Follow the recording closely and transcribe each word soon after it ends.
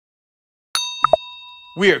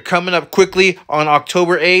We are coming up quickly on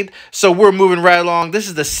October 8th, so we're moving right along. This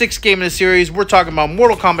is the 6th game in the series. We're talking about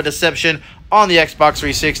Mortal Kombat Deception on the Xbox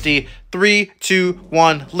 360. 3, 2,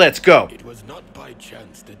 1, let's go. It was not by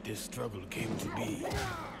chance that this struggle came to be.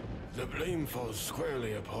 The blame falls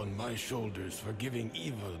squarely upon my shoulders for giving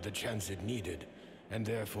evil the chance it needed, and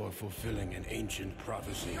therefore fulfilling an ancient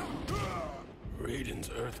prophecy. Raiden's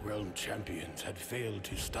Earthrealm champions had failed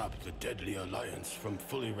to stop the Deadly Alliance from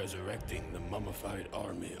fully resurrecting the mummified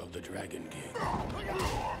army of the Dragon King.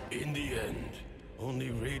 In the end, only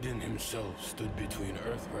Raiden himself stood between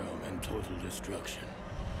Earthrealm and total destruction.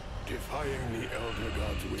 Defying the Elder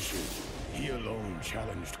God's wishes, he alone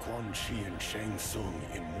challenged Quan Chi and Shang Tsung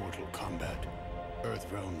in Mortal Kombat,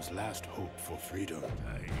 Earthrealm's last hope for freedom.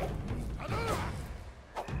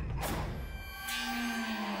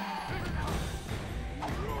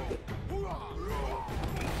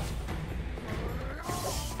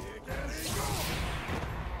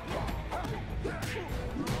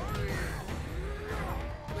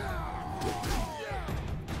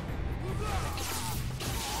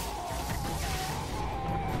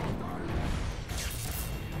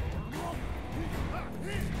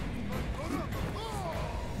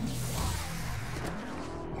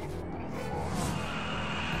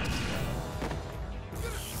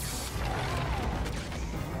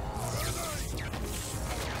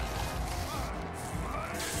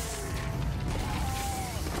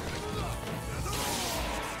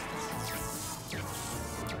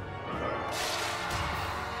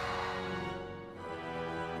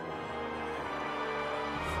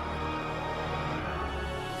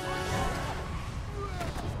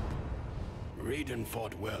 Raiden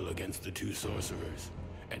fought well against the two sorcerers,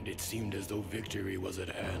 and it seemed as though victory was at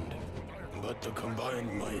hand. But the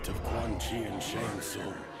combined might of Quan Chi and Shang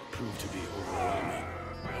Tsung proved to be overwhelming,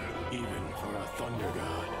 even for a Thunder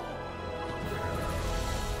God.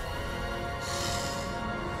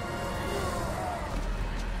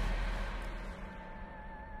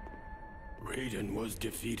 Raiden was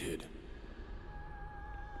defeated.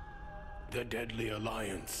 The Deadly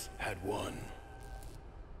Alliance had won.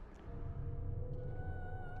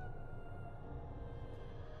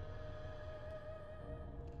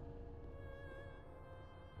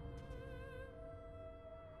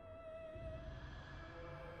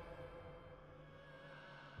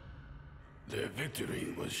 Their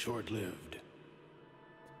victory was short-lived.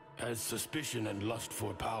 As suspicion and lust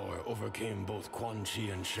for power overcame both Quan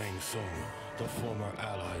Chi and Shang Tsung, the former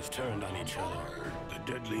allies turned on each other.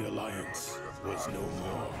 The Deadly Alliance was no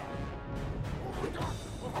more.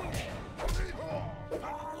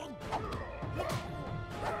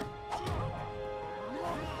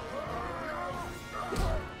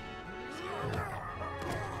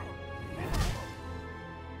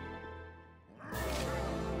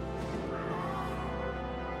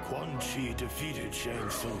 Quan Chi defeated Shang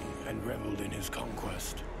Tsung and reveled in his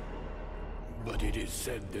conquest. But it is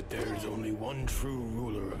said that there is only one true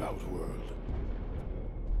ruler of Outworld.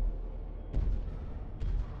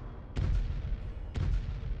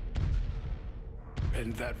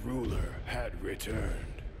 And that ruler had returned.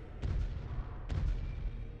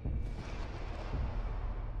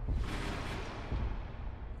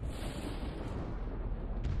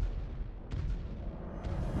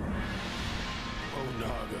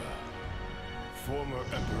 Former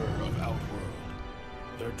Emperor of Outworld,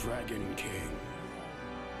 the Dragon King.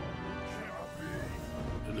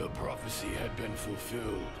 The prophecy had been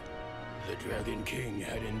fulfilled. The Dragon King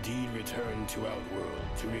had indeed returned to Outworld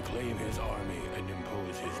to reclaim his army and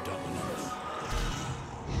impose his dominance.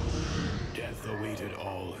 Death awaited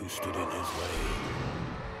all who stood in his way.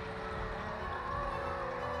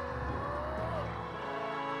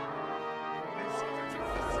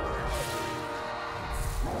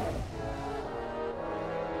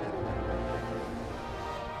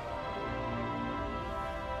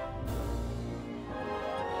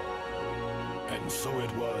 And so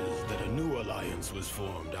it was that a new alliance was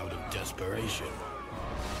formed out of desperation.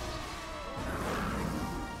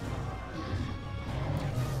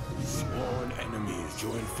 Sworn enemies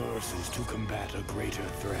joined forces to combat a greater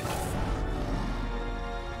threat.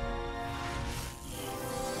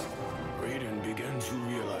 Raiden began to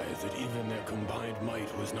realize that even their combined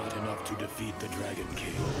might was not enough to defeat the Dragon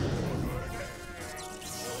King.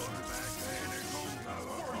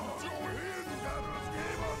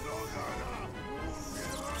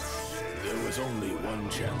 There was only one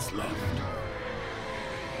chance left.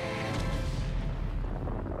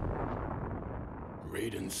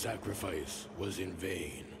 Raiden's sacrifice was in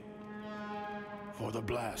vain, for the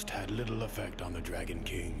blast had little effect on the Dragon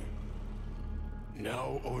King.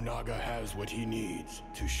 Now Onaga has what he needs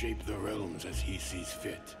to shape the realms as he sees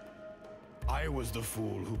fit. I was the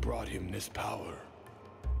fool who brought him this power.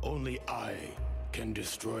 Only I can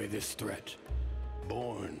destroy this threat,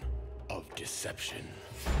 born of deception.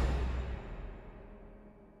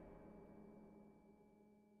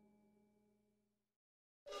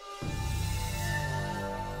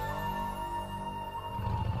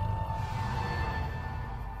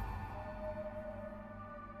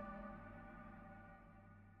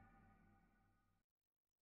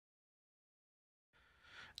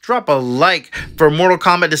 Drop a like for Mortal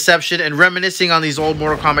Kombat Deception and reminiscing on these old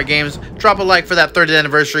Mortal Kombat games. Drop a like for that 30th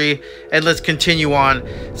anniversary, and let's continue on.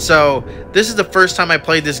 So this is the first time I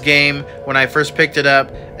played this game when I first picked it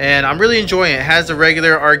up, and I'm really enjoying it. It has the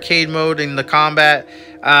regular arcade mode in the combat,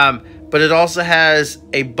 but it also has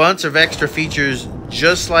a bunch of extra features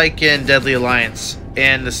just like in Deadly Alliance,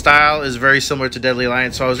 and the style is very similar to Deadly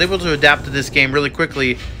Alliance, so I was able to adapt to this game really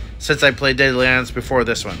quickly since I played Deadly Alliance before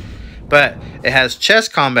this one. But it has chess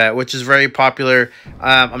combat, which is very popular.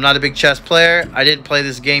 I'm not a big chess player. I didn't play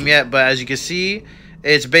this game yet, but as you can see,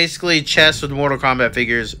 it's basically chess with Mortal Kombat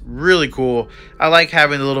figures. Really cool. I like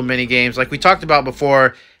having the little mini games. Like we talked about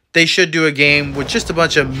before, they should do a game with just a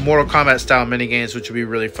bunch of Mortal Kombat style mini games, which would be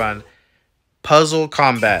really fun. Puzzle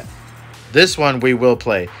combat. This one we will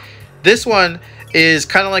play. This one is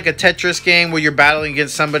kind of like a Tetris game where you're battling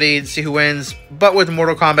against somebody to see who wins, but with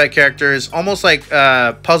Mortal Kombat characters, almost like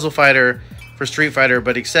Puzzle Fighter for Street Fighter,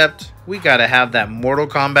 but except we gotta have that Mortal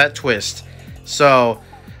Kombat twist. So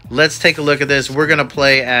let's take a look at this. We're gonna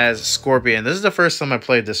play as Scorpion. This is the first time I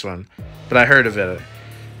played this one, but I heard of it.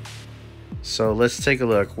 So let's take a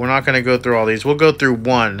look. We're not gonna go through all these. We'll go through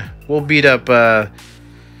one. We'll beat up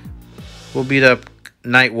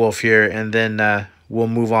Nightwolf here, and then we'll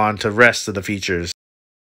move on to the rest of the features.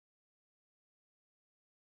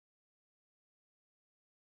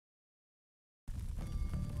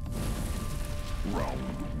 Round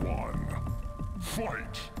one.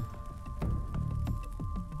 Fight!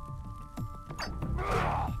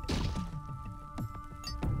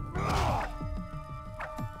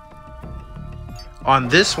 On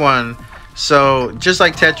this one, so just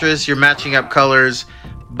like Tetris, you're matching up colors,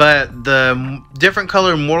 but the different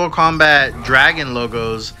color Mortal Kombat dragon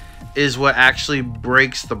logos is what actually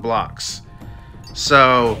breaks the blocks.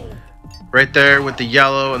 So right there with the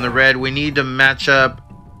yellow and the red, we need to match up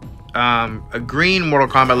a green Mortal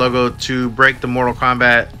Kombat logo to break the Mortal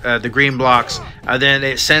Kombat, the green blocks. Then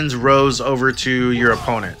it sends rows over to your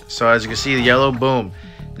opponent. So as you can see, the yellow, boom.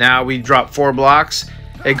 Now we drop 4 blocks.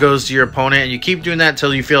 It goes to your opponent, and you keep doing that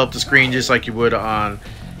until you fill up the screen just like you would on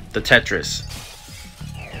the Tetris.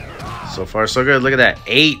 So far, so good. Look at that.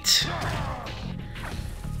 8.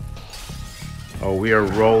 Oh, we are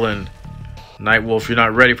rolling. Nightwolf, you're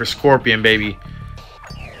not ready for Scorpion, baby.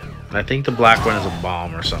 And I think the black one is a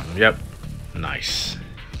bomb or something. Yep. Nice.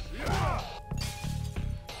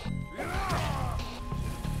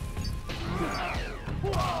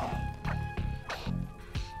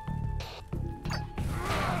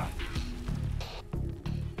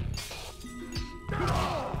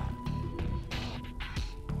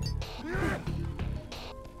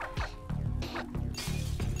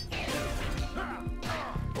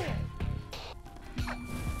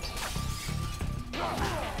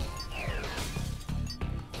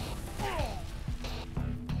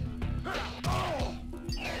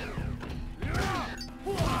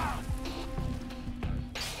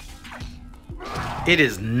 It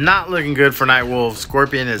is not looking good for Nightwolf.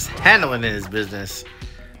 Scorpion is handling his business.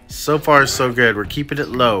 So far, so good. We're keeping it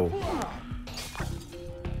low.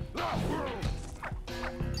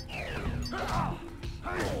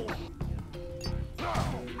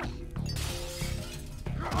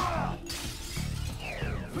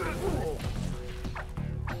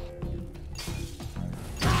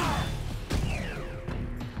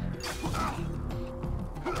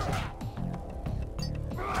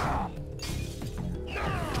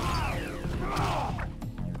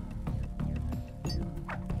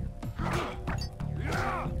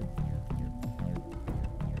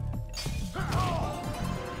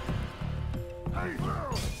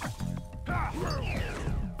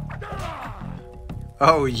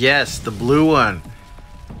 Oh yes, the blue one.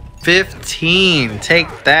 15.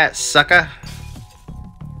 Take that, sucker.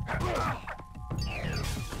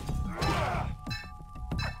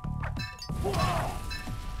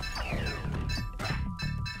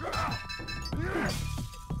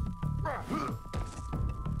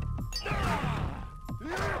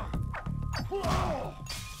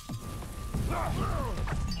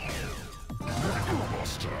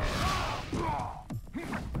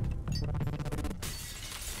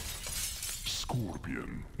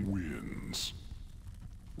 Scorpion wins.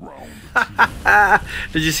 Round 2.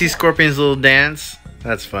 Did you see Scorpion's little dance?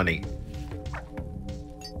 That's funny.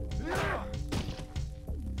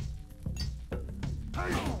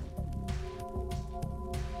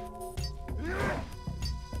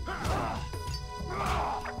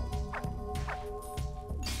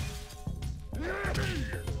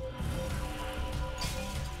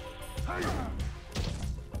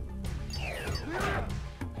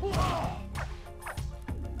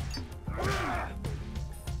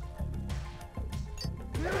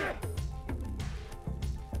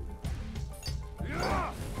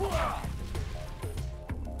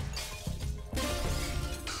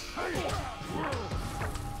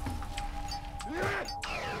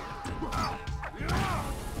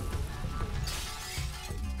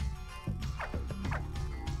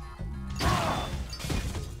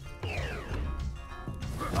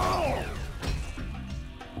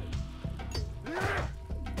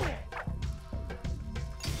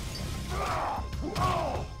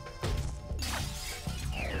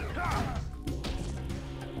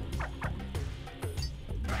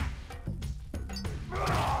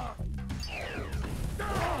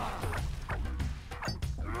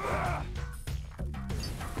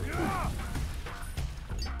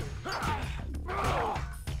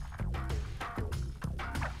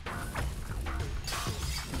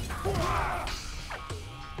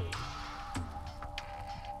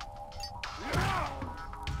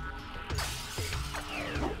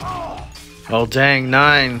 Oh dang,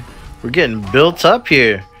 9. We're getting built up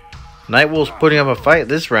here. Nightwolf's putting up a fight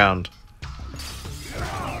this round.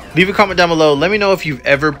 Leave a comment down below. Let me know if you've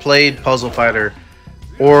ever played Puzzle Fighter,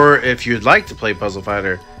 or if you'd like to play Puzzle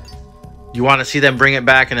Fighter. You want to see them bring it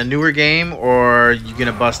back in a newer game, or are you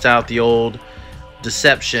gonna bust out the old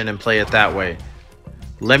Deception and play it that way?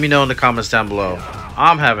 Let me know in the comments down below.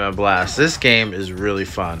 I'm having a blast. This game is really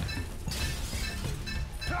fun.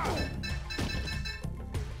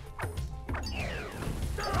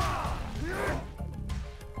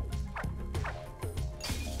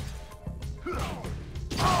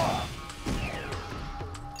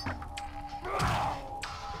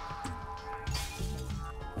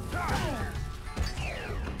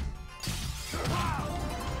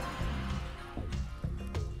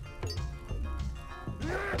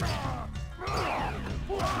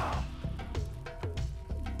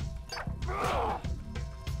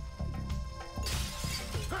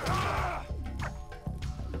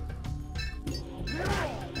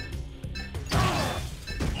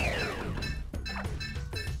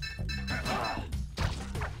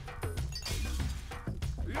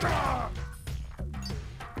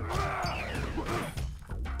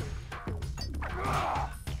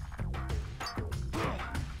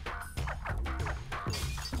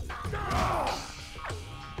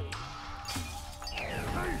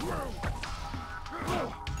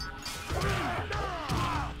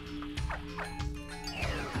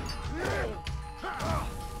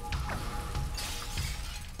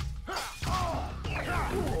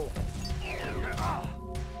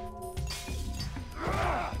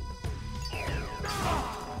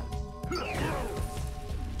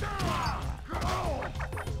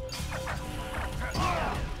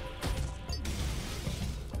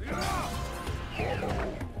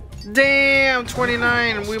 Damn,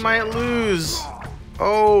 29. We might lose.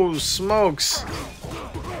 Oh, smokes.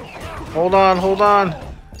 Hold on, hold on.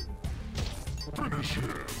 Finish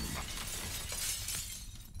him.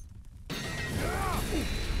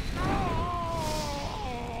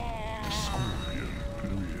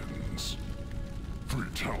 Scorpion wins.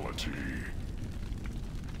 Fatality.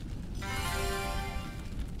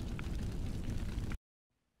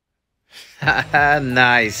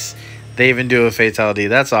 Nice. They even do a fatality.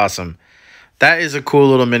 That's awesome. That is a cool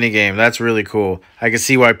little mini game. That's really cool. I can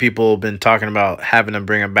see why people have been talking about having them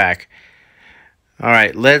bring it back. All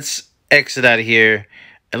right, let's exit out of here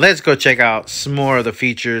and let's go check out some more of the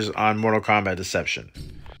features on Mortal Kombat Deception.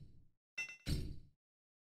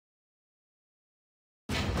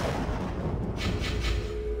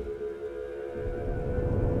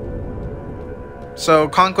 So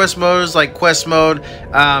conquest mode is like quest mode.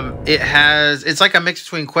 It's like a mix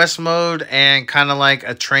between quest mode and kind of like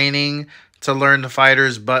a training to learn the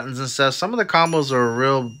fighters, buttons and stuff. Some of the combos are a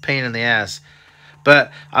real pain in the ass,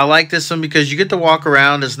 but I like this one because you get to walk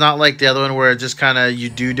around. It's not like the other one where it just kind of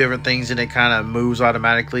you do different things and it kind of moves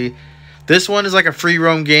automatically. This one is like a free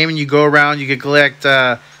roam game, and you go around. You can collect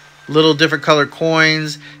little different color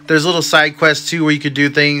coins. There's little side quests too where you could do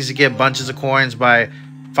things to get bunches of coins by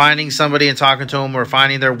finding somebody and talking to them, or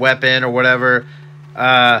finding their weapon or whatever.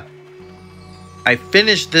 I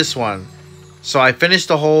finished this one. So I finished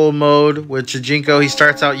the whole mode with Shujinko. He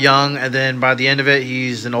starts out young, and then by the end of it,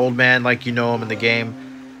 he's an old man like you know him in the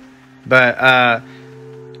game. But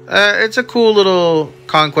it's a cool little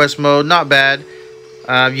conquest mode, not bad.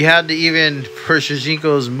 You had to even, for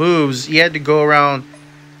Shujinko's moves, you had to go around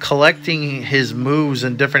collecting his moves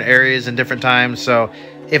in different areas and different times. So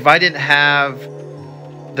if I didn't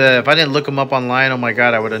look him up online, oh my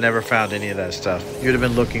god, I would have never found any of that stuff. You'd have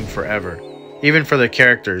been looking forever. Even for the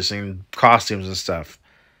characters and costumes and stuff.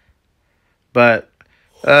 But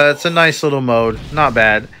it's a nice little mode. Not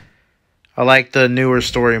bad. I like the newer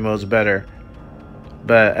story modes better.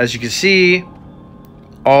 But as you can see,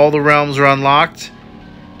 all the realms are unlocked.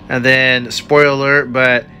 And then, spoiler alert,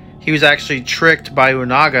 but he was actually tricked by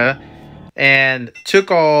Unaga and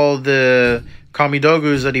took all the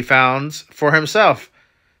Kamidogus that he found for himself.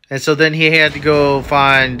 And so then he had to go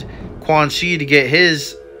find Quan Chi to get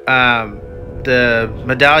his the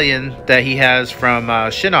medallion that he has from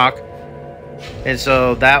Shinnok. And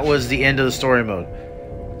so that was the end of the story mode.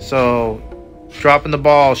 So dropping the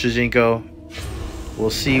ball, Shujinko.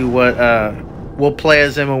 We'll see what we'll play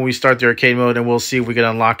as him when we start the arcade mode, and we'll see if we can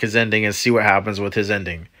unlock his ending and see what happens with his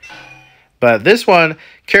ending. But this one,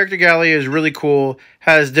 character gallery is really cool.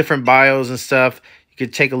 Has different bios and stuff. You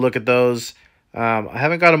could take a look at those. I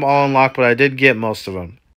haven't got them all unlocked, but I did get most of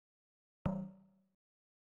them.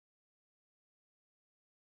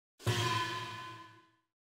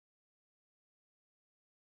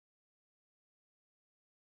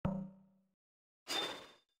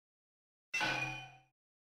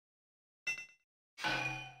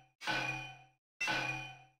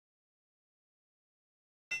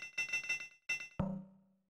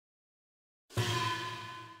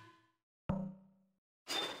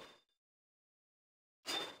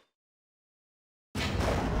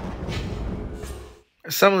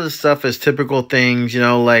 Some of the stuff is typical things, you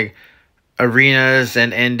know, like arenas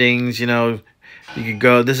and endings. You know, you could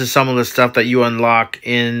go. This is some of the stuff that you unlock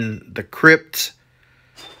in the crypt.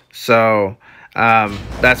 So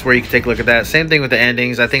that's where you can take a look at that. Same thing with the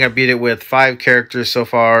endings. I think I beat it with 5 characters so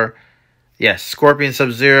far. Yes, Scorpion,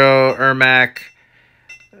 Sub-Zero, Ermac,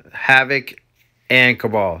 Havoc, and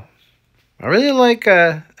Cabal. I really like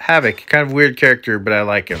Havoc. Kind of weird character, but I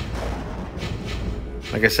like him.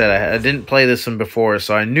 Like I said, I didn't play this one before,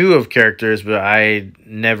 so I knew of characters, but I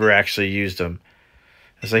never actually used them.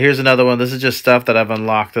 And so here's another one. This is just stuff that I've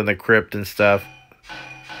unlocked in the crypt and stuff.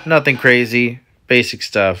 Nothing crazy. Basic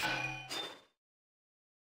stuff.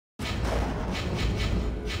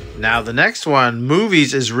 Now the next one,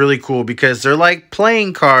 movies, is really cool because they're like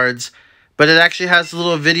playing cards, but it actually has a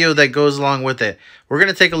little video that goes along with it. We're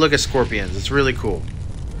going to take a look at Scorpions. It's really cool.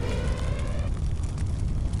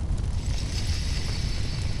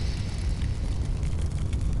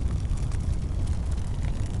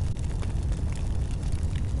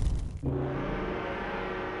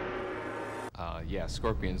 Yeah,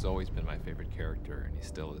 Scorpion's always been my favorite character, and he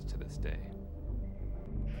still is to this day.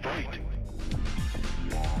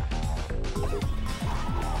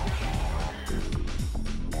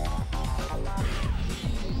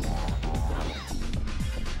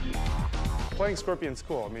 Playing Scorpion's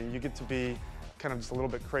cool. I mean, you get to be kind of just a little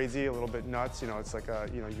bit crazy, a little bit nuts. You know, it's like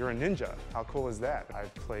you're a ninja. How cool is that? I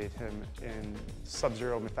played him in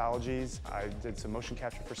Sub-Zero mythologies. I did some motion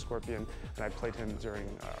capture for Scorpion, and I played him during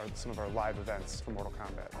some of our live events for Mortal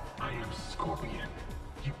Kombat. I am Scorpion.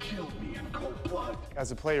 You killed me in cold blood.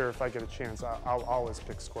 As a player, if I get a chance, I'll always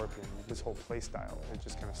pick Scorpion. His whole play style, it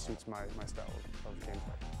just kind of suits my style of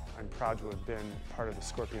gameplay. I'm proud to have been part of the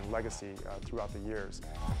Scorpion legacy throughout the years.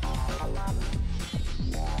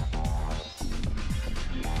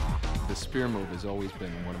 The spear move has always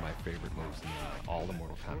been one of my favorite moves in all the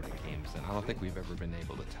Mortal Kombat games, and I don't think we've ever been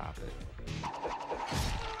able to top it.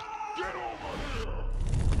 Get over here!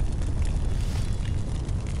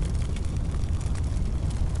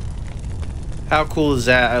 How cool is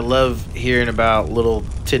that? I love hearing about little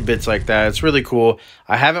tidbits like that. It's really cool.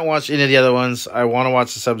 I haven't watched any of the other ones. I want to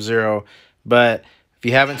watch the Sub-Zero, but if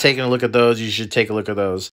you haven't taken a look at those, you should take a look at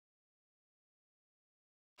those.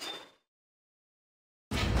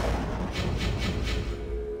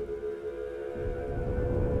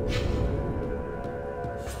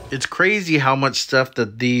 It's crazy how much stuff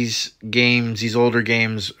that these games, these older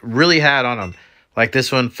games, really had on them. Like this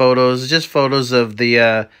one, photos, just photos of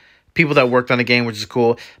the people that worked on the game, which is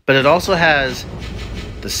cool. But it also has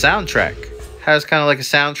the soundtrack. Has kind of like a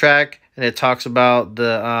soundtrack, and it talks about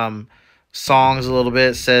the songs a little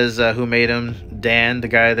bit. It says who made them. Dan, the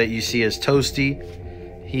guy that you see as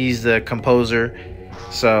Toasty. He's the composer.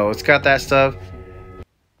 So it's got that stuff.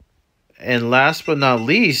 And last but not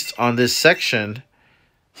least, on this section,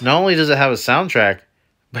 Not only does it have a soundtrack,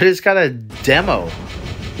 but it's got a demo.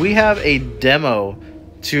 We have a demo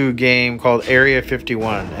to a game called Area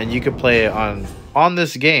 51, and you can play it on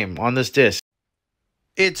this game, on this disc.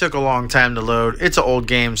 It took a long time to load. It's an old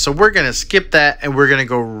game, so we're going to skip that and we're going to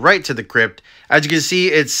go right to the crypt. As you can see,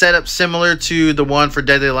 it's set up similar to the one for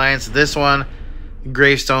Deadly Alliance. This one,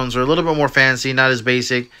 gravestones are a little bit more fancy, not as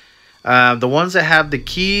basic. The ones that have the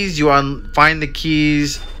keys, you find the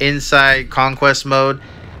keys inside Conquest mode.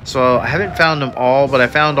 So I haven't found them all, but I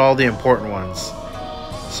found all the important ones.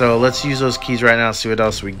 So let's use those keys right now, see what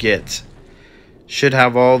else we get. Should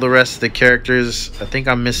have all the rest of the characters. I think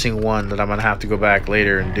I'm missing one that I'm going to have to go back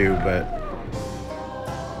later and do, but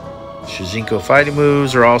Shujinko fighting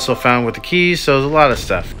moves are also found with the keys, so there's a lot of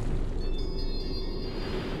stuff.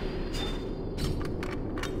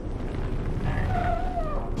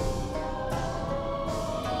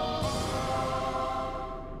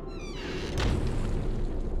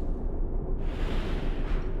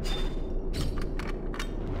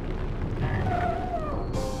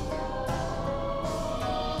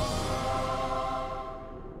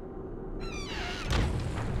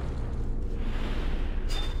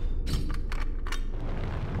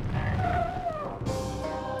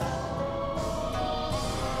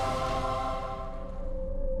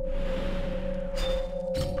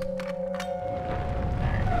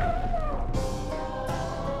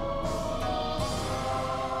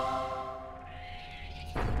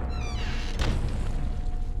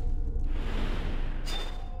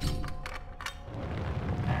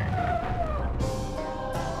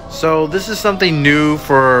 So this is something new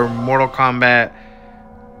for Mortal Kombat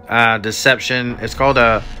Deception. It's called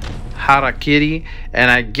a Harakiri,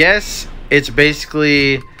 and I guess it's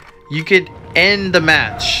basically you could end the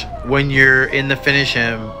match when you're in the finish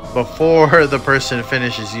him before the person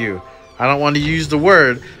finishes you. I don't want to use the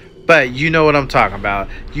word, but you know what I'm talking about.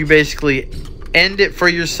 You basically end it for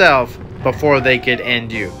yourself before they could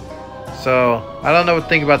end you. So I don't know what to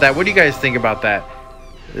think about that. What do you guys think about that?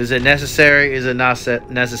 Is it necessary? Is it not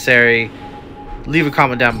necessary? Leave a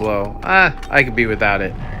comment down below. I could be without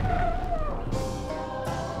it.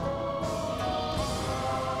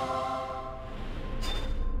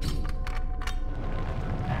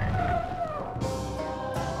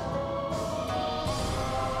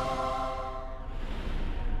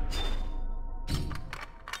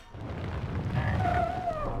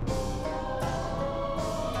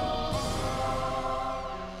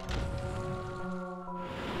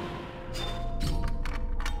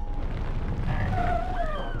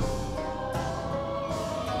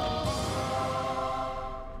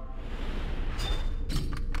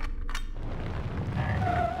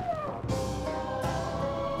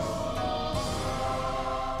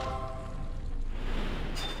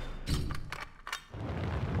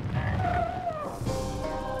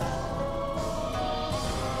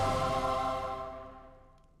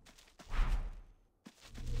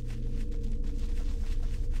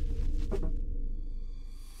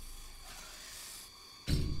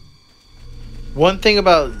 One thing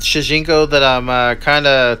about Shujinko that I'm kind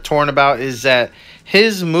of torn about is that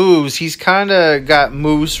his moves, he's kind of got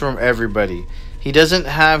moves from everybody. He doesn't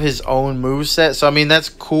have his own moveset. So, I mean, that's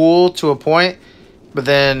cool to a point. But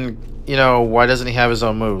then, you know, why doesn't he have his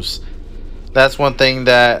own moves? That's one thing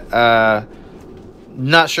that,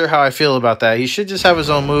 not sure how I feel about that. He should just have his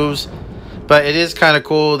own moves. But it is kind of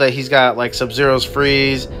cool that he's got, like, Sub-Zero's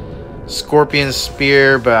freeze, Scorpion's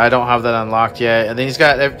spear, but I don't have that unlocked yet. And then he's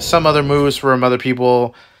got some other moves from other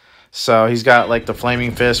people. So he's got like the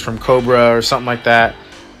flaming fist from Cobra or something like that.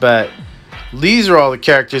 But these are all the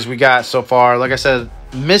characters we got so far. Like I said,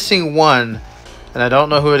 missing one, and I don't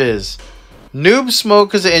know who it is. Noob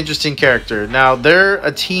Smoke is an interesting character. Now they're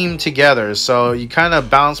a team together, so you kind of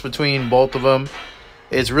bounce between both of them.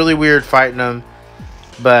 It's really weird fighting them,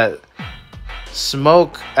 but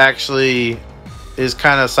Smoke actually is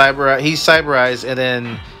kind of he's cyberized, and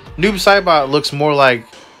then Noob Saibot looks more like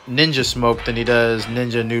Ninja Smoke than he does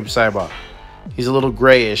Ninja Noob Saibot. He's a little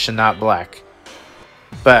grayish and not black.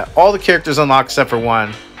 But all the characters unlocked except for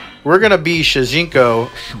one. We're gonna be Shujinko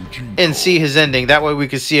and see his ending. That way we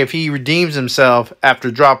can see if he redeems himself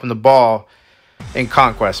after dropping the ball in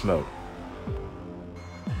Conquest mode.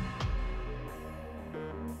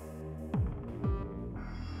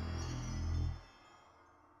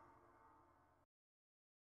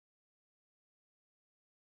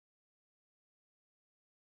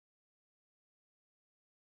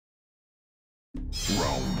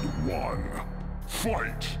 Round 1.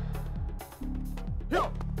 Fight!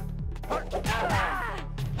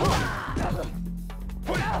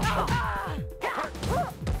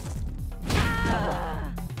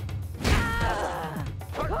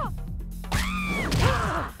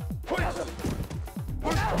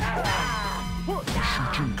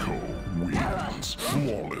 wins.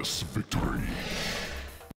 Flawless victory.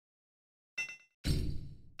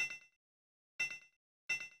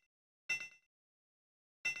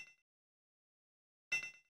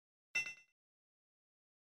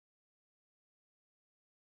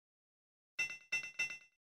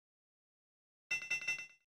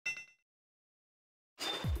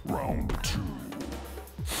 Round 2.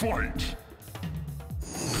 Fight!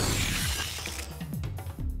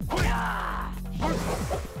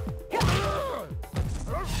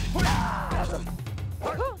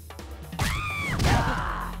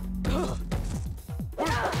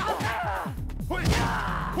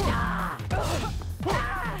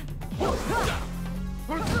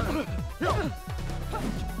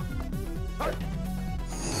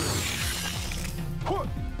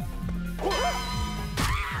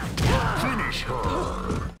 Finish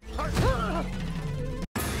her!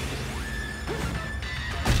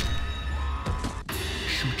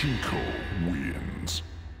 Shujinko wins.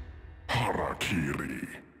 Harakiri.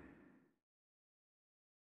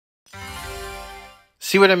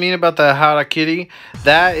 See what I mean about the harakiri?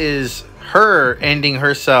 That is her ending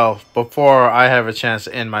herself before I have a chance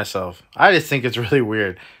to end myself. I just think it's really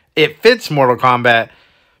weird. It fits Mortal Kombat,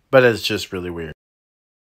 but it's just really weird.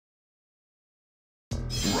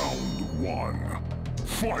 Round 1.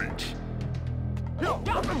 Fight!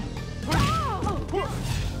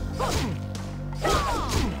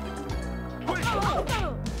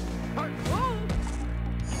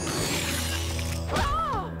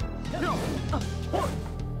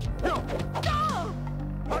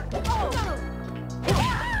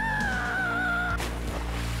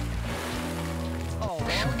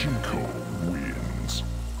 Shujinko wins.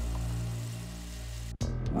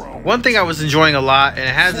 Round One thing I was enjoying a lot, and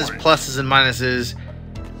it has its pluses and minuses,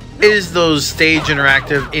 is those stage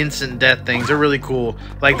interactive instant death things. They're really cool.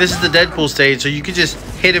 Like, this is the Deadpool stage, so you can just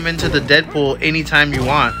hit him into the Deadpool anytime you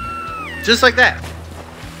want. Just like that.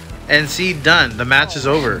 And see, done. The match is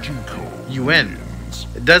over. You win.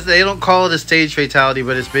 They don't call it a stage fatality,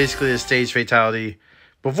 but it's basically a stage fatality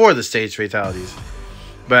before the stage fatalities.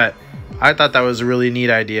 But I thought that was a really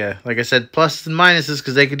neat idea. Like I said, pluses and minuses,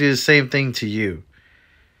 because they could do the same thing to you.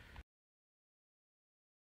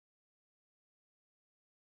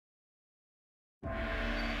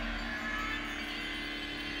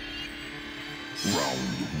 Round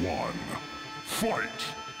 1. Fight!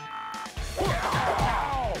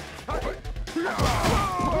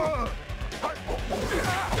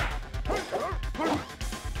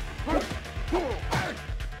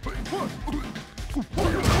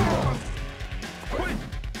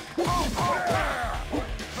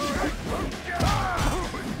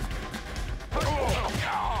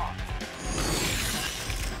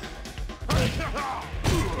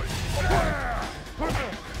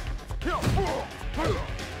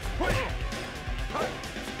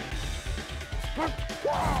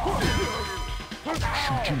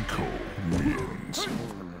 Shujinko wins.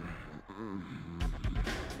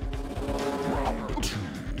 Round 2.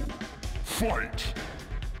 Fight!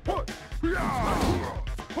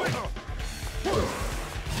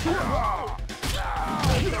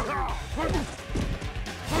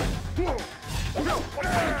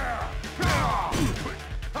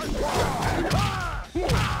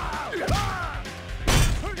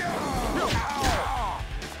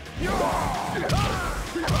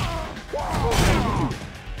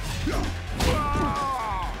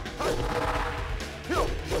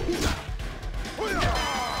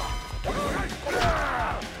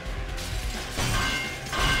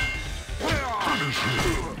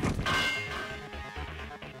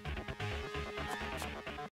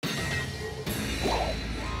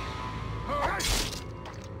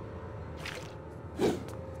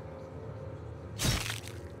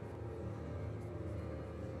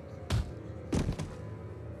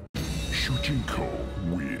 Shujinko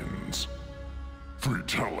wins.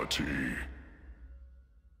 Fatality.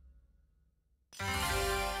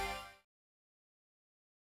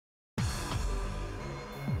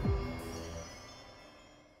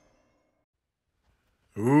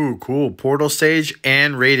 Ooh, cool. Portal stage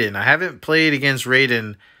and Raiden. I haven't played against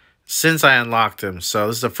Raiden since I unlocked him. So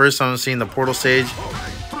this is the first time I'm seeing the Portal stage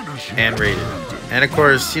and Raiden. And of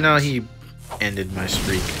course, you know, he ended my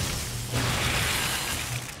streak.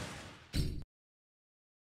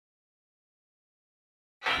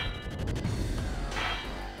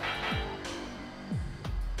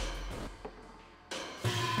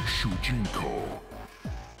 Shujinko.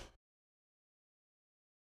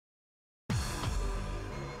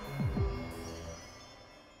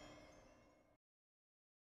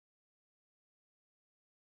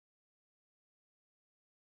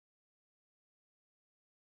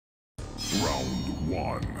 Round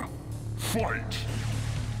 1. Fight!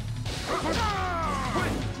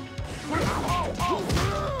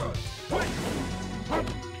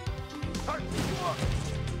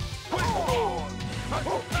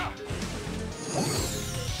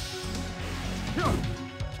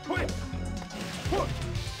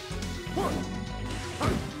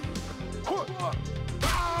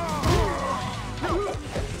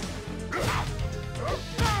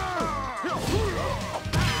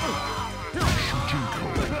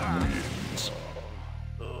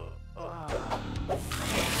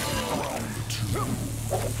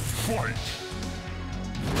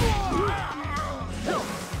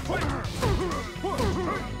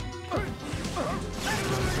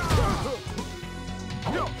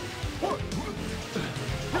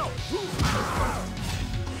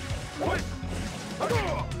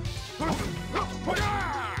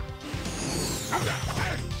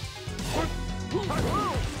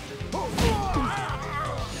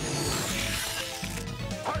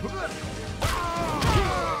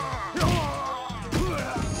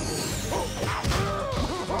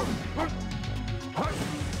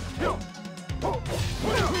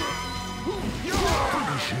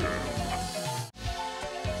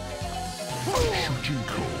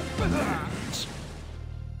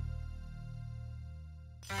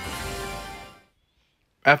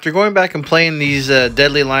 After going back and playing these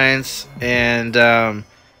Deadly Alliance and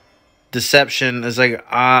Deception, is like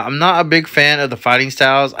I'm not a big fan of the fighting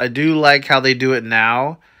styles. I do like how they do it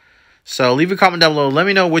now. So leave a comment down below. Let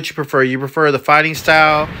me know what you prefer. You prefer the fighting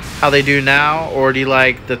style, how they do now, or do you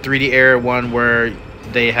like the 3D era one where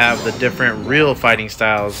they have the different real fighting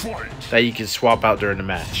styles that you can swap out during the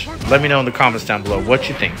match? Let me know in the comments down below what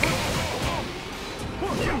you think.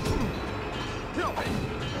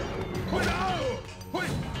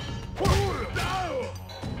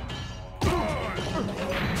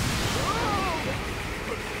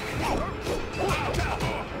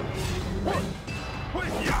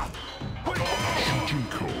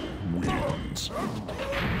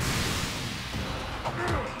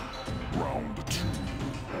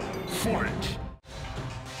 Fight!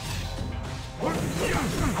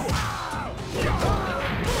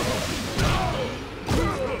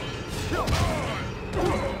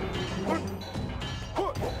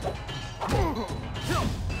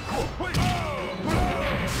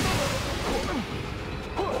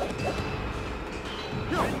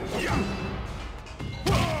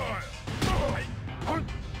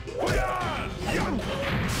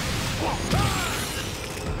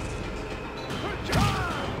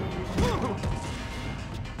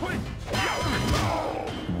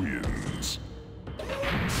 Wins.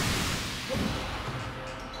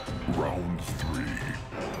 Round 3.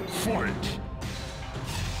 Fight!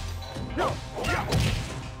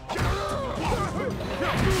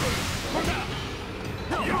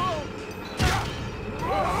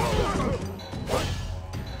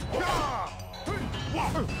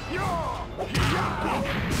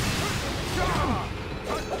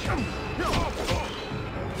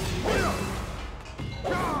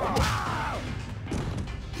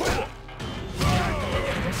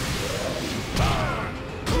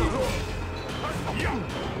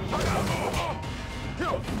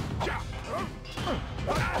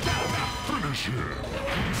 Finish him!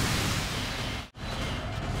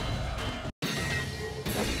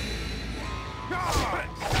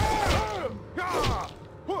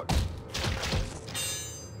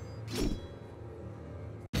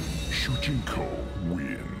 Shujinko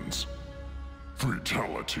wins.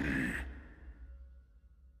 Fatality.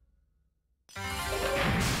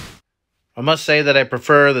 I must say that I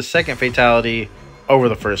prefer the second fatality over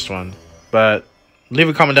the first one. But leave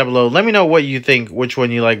a comment down below. Let me know what you think, which one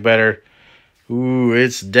you like better. Ooh,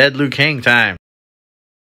 it's Dead Liu Kang time.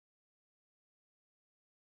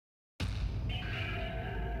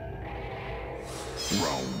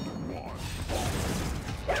 Round 1.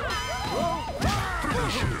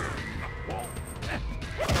 Finish him.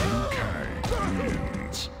 Liu Kang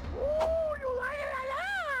wins.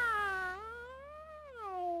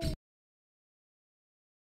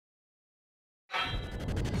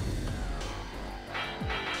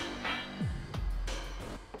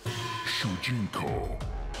 Shujinko.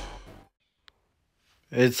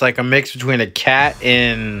 It's like a mix between a cat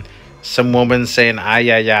and some woman saying "ah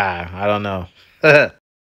yeah yeah." I don't know. Round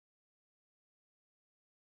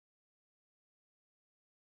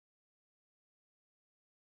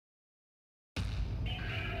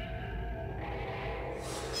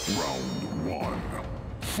 1.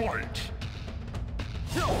 Fight!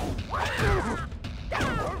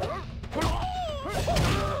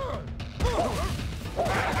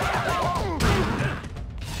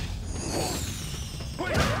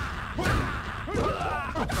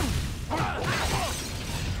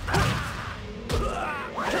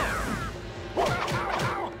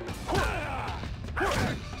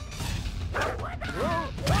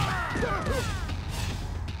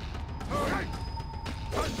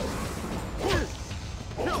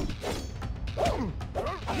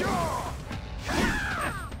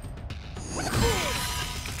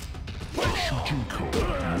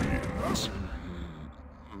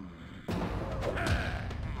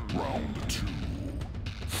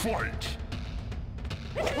 Fight!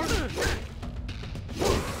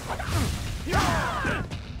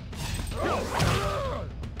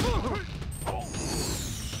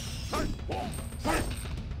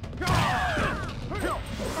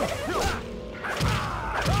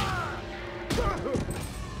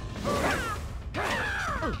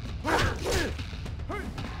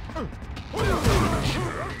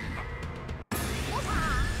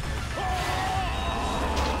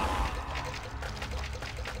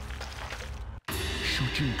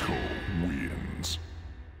 Shujinko wins.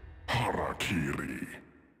 Harakiri.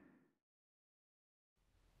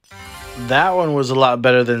 That one was a lot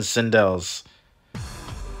better than Sindel's,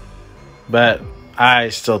 but I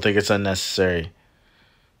still think it's unnecessary.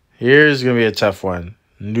 Here's gonna be a tough one.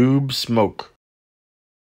 Noob Smoke.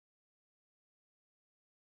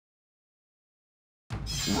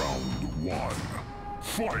 Round 1.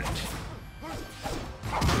 Fight!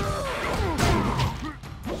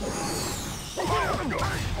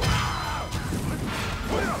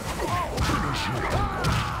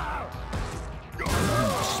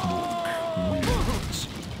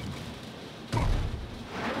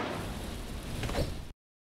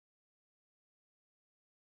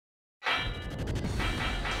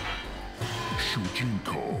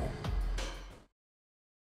 Shujinko.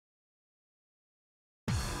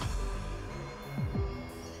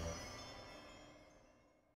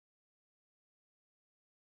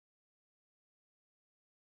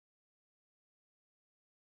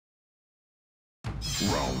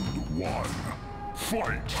 Round 1.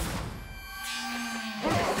 Fight!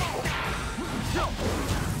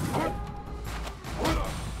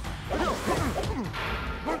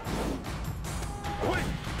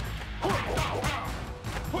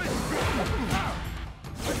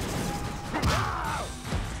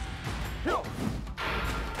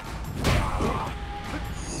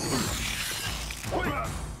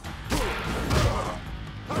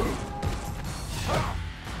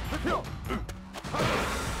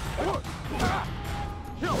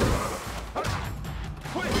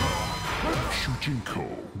 Shujinko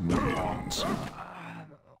wins.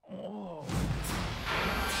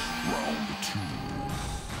 Round 2.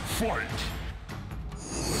 Fight!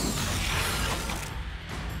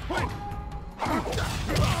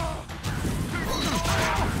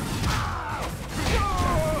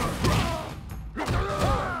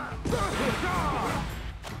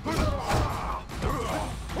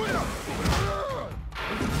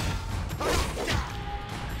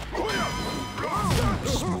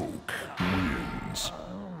 Smoke wins.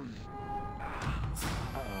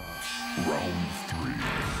 Round 3.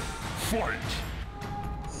 Fight!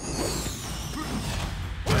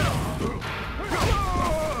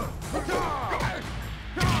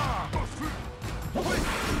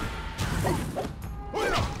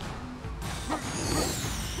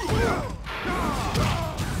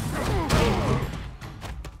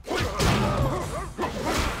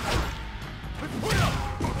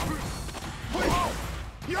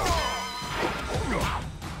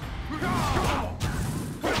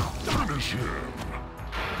 Finish him.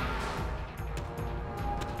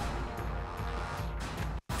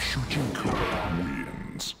 Shujinko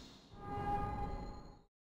wins.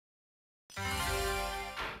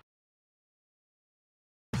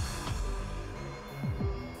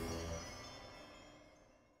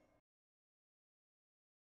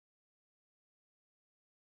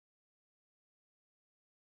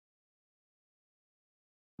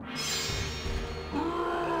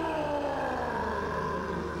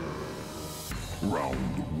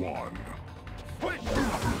 Round 1. Wins.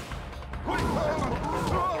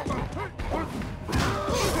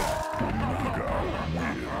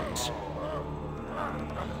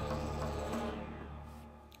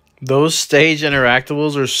 Those stage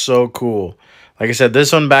interactables are so cool. Like I said,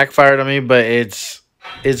 this one backfired on me, but it's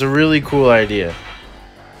a really cool idea.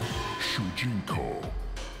 Shujinko.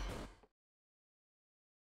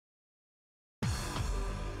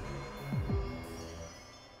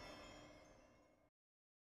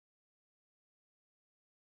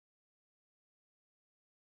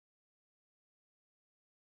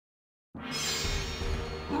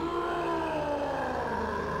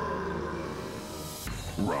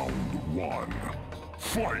 Round 1.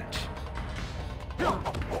 Fight!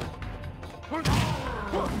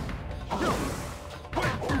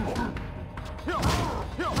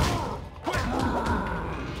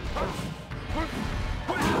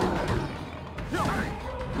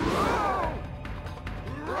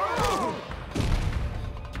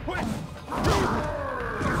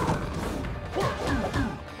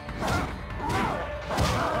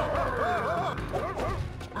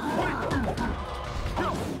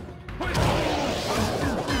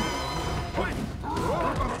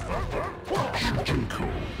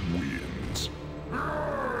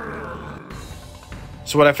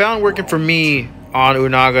 So what I found working for me on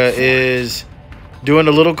Unaga is doing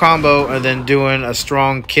a little combo and then doing a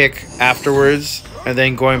strong kick afterwards, and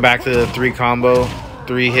then going back to the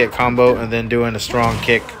 3-hit combo, and then doing a strong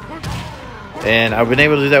kick. And I've been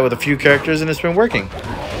able to do that with a few characters, and it's been working.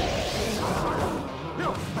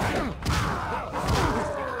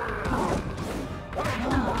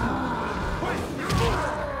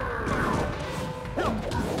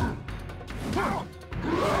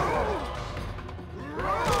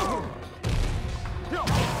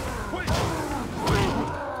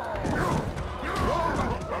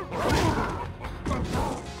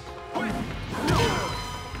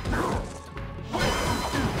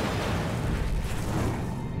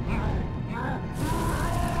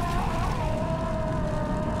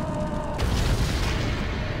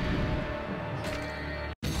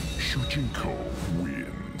 Shujinko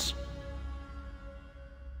wins.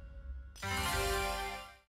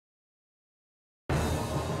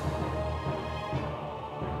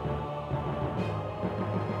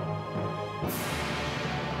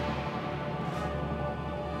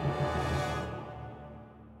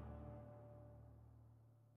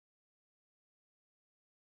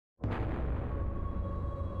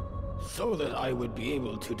 So that I would be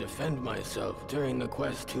able to defend myself during the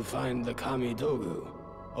quest to find the Kamidogu,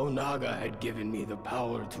 Onaga had given me the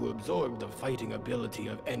power to absorb the fighting ability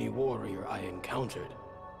of any warrior I encountered,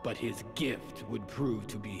 but his gift would prove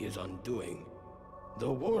to be his undoing. The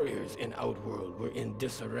warriors in Outworld were in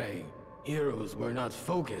disarray. Heroes were not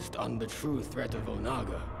focused on the true threat of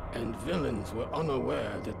Onaga, and villains were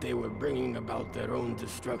unaware that they were bringing about their own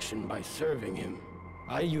destruction by serving him.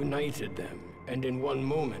 I united them, and in one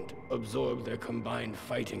moment, absorbed their combined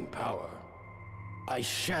fighting power. I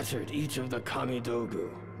shattered each of the Kamidogu,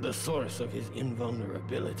 the source of his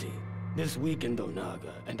invulnerability. This weakened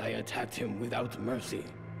Onaga, and I attacked him without mercy.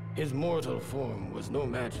 His mortal form was no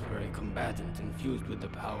match for a combatant infused with the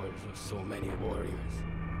powers of so many warriors.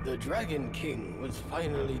 The Dragon King was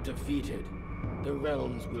finally defeated. The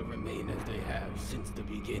realms will remain as they have since the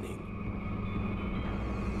beginning.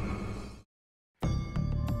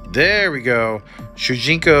 There we go.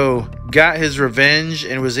 Shujinko got his revenge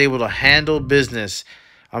and was able to handle business.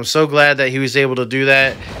 I'm so glad that he was able to do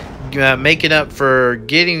that, making up for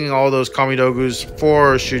getting all those Kamidogus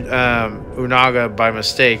for Unaga by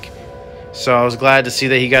mistake. So I was glad to see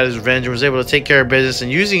that he got his revenge and was able to take care of business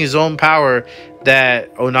and using his own power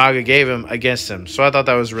that Onaga gave him against him. So I thought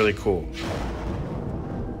that was really cool.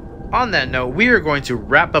 On that note, we are going to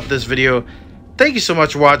wrap up this video. Thank you so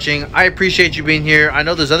much for watching. I appreciate you being here. I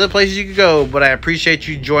know there's other places you could go, but I appreciate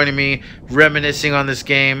you joining me, reminiscing on this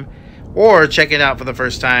game, or checking it out for the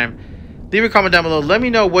first time. Leave a comment down below. Let me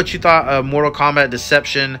know what you thought of Mortal Kombat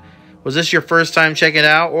Deception. Was this your first time checking it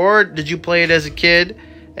out, or did you play it as a kid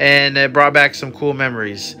and it brought back some cool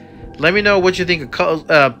memories? Let me know what you think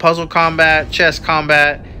of puzzle combat, chess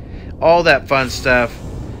combat, all that fun stuff.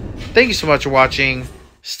 Thank you so much for watching.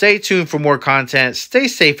 Stay tuned for more content. Stay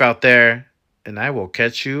safe out there. And I will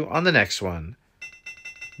catch you on the next one.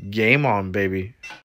 Game on, baby.